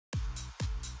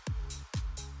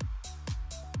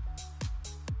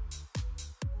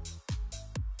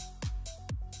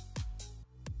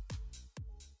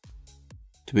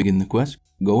To begin the quest,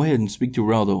 go ahead and speak to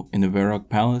Raldo in the Varrock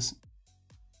Palace.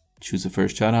 Choose the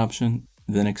first chat option,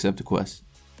 then accept the quest.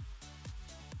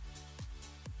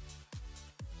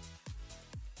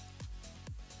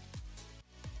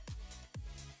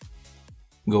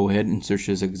 Go ahead and search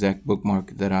this exact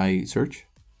bookmark that I search.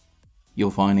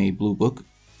 You'll find a blue book.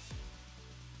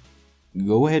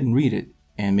 Go ahead and read it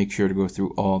and make sure to go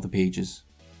through all the pages.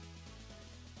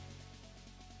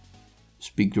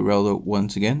 Speak to Raldo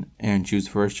once again and choose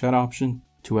the first chat option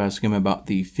to ask him about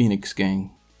the Phoenix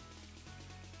gang.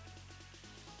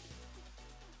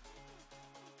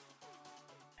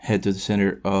 Head to the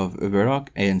center of Varrock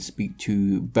and speak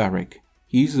to Varrock.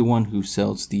 He's the one who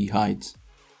sells the hides.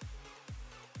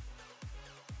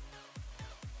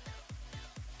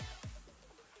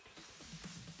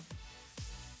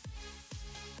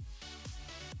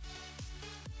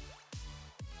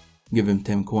 Give him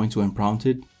 10 coins when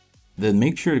prompted. Then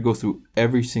make sure to go through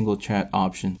every single chat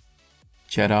option.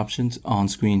 Chat options on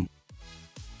screen.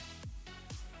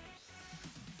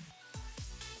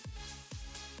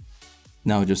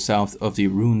 Now just south of the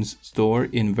runes store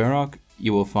in Varrock,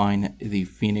 you will find the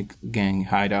Phoenix gang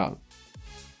hideout.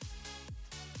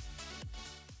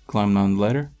 Climb down the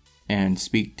ladder and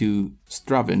speak to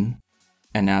Straven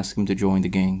and ask him to join the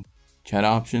gang. Chat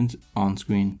options on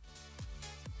screen.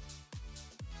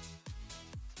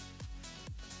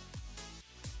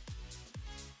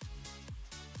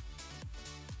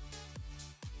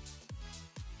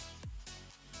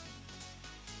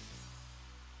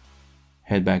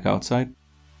 Head back outside,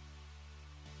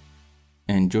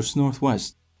 and just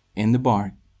northwest in the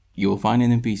bar you will find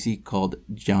an NPC called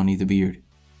Johnny the Beard.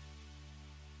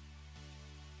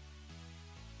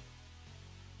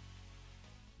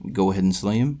 Go ahead and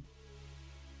slay him.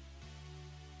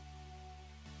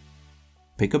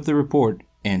 Pick up the report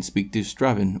and speak to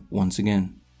Straven once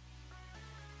again.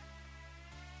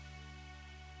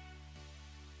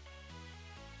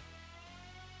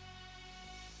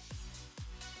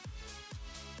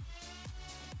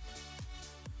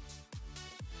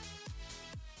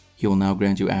 He will now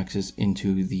grant you access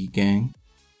into the gang.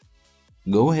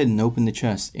 Go ahead and open the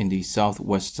chest in the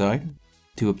southwest side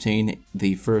to obtain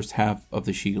the first half of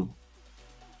the shield.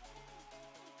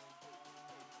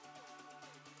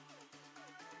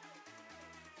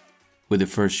 With the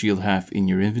first shield half in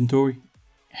your inventory,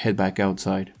 head back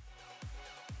outside.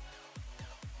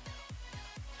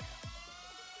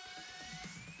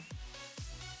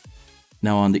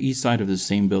 Now on the east side of the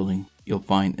same building, you'll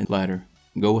find a ladder.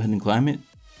 Go ahead and climb it.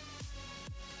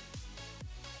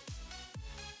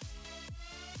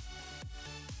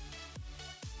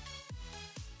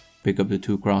 Pick up the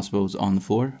 2 crossbows on the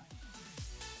floor.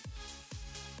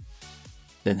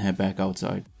 Then head back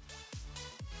outside.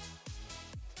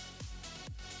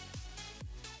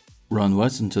 Run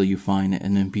west until you find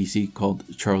an NPC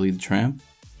called Charlie the Tramp.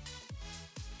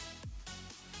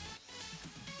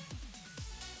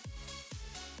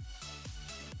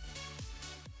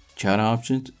 Chat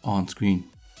options on screen.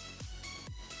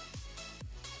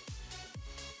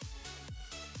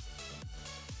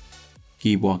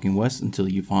 Keep walking west until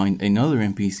you find another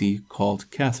NPC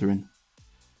called Catherine.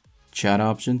 Chat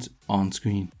options on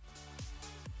screen.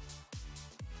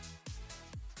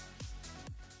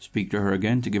 Speak to her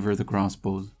again to give her the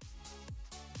crossbows.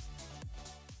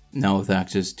 Now with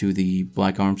access to the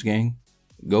Black Arms gang,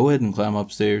 go ahead and climb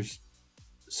upstairs.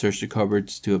 Search the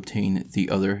cupboards to obtain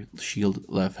the other shield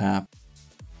left half.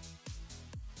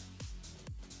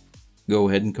 Go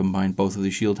ahead and combine both of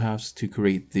the shield halves to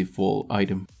create the full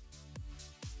item.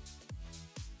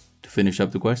 Finish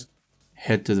up the quest,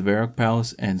 head to the Varrock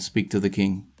Palace and speak to the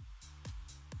king.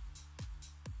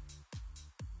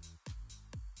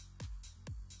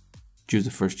 Choose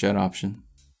the first chat option.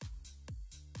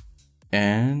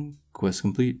 And quest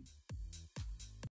complete.